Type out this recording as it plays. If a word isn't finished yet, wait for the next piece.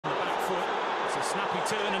snappy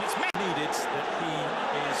turn, and it's needed that he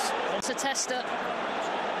is. It's a tester.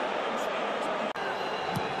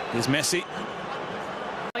 Here's Messi.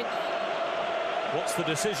 What's the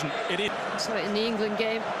decision? It is. So in the England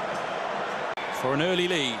game. For an early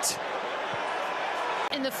lead.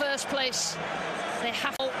 In the first place, they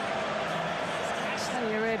have.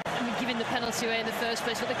 Saudi Arabia giving the penalty away in the first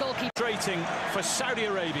place, but the goalkeeper. Frustrating for Saudi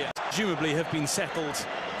Arabia. Presumably have been settled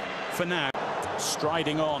for now.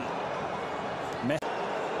 Striding on.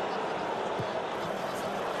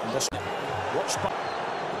 Watched by.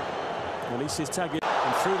 Releases Taggart,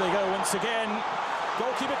 and through they go once again.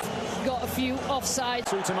 Goalkeeper. Got a few offside.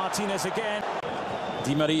 Through to Martinez again.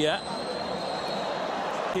 Di Maria.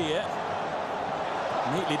 Here.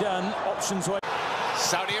 Neatly done. Options way.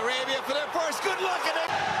 Saudi Arabia for their first good look at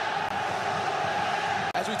it.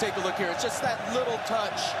 As we take a look here, it's just that little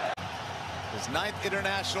touch. His 9th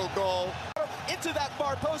international goal. Into that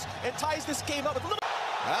far post and ties this game up with a little.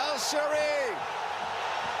 Al-Shari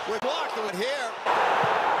with block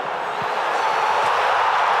here.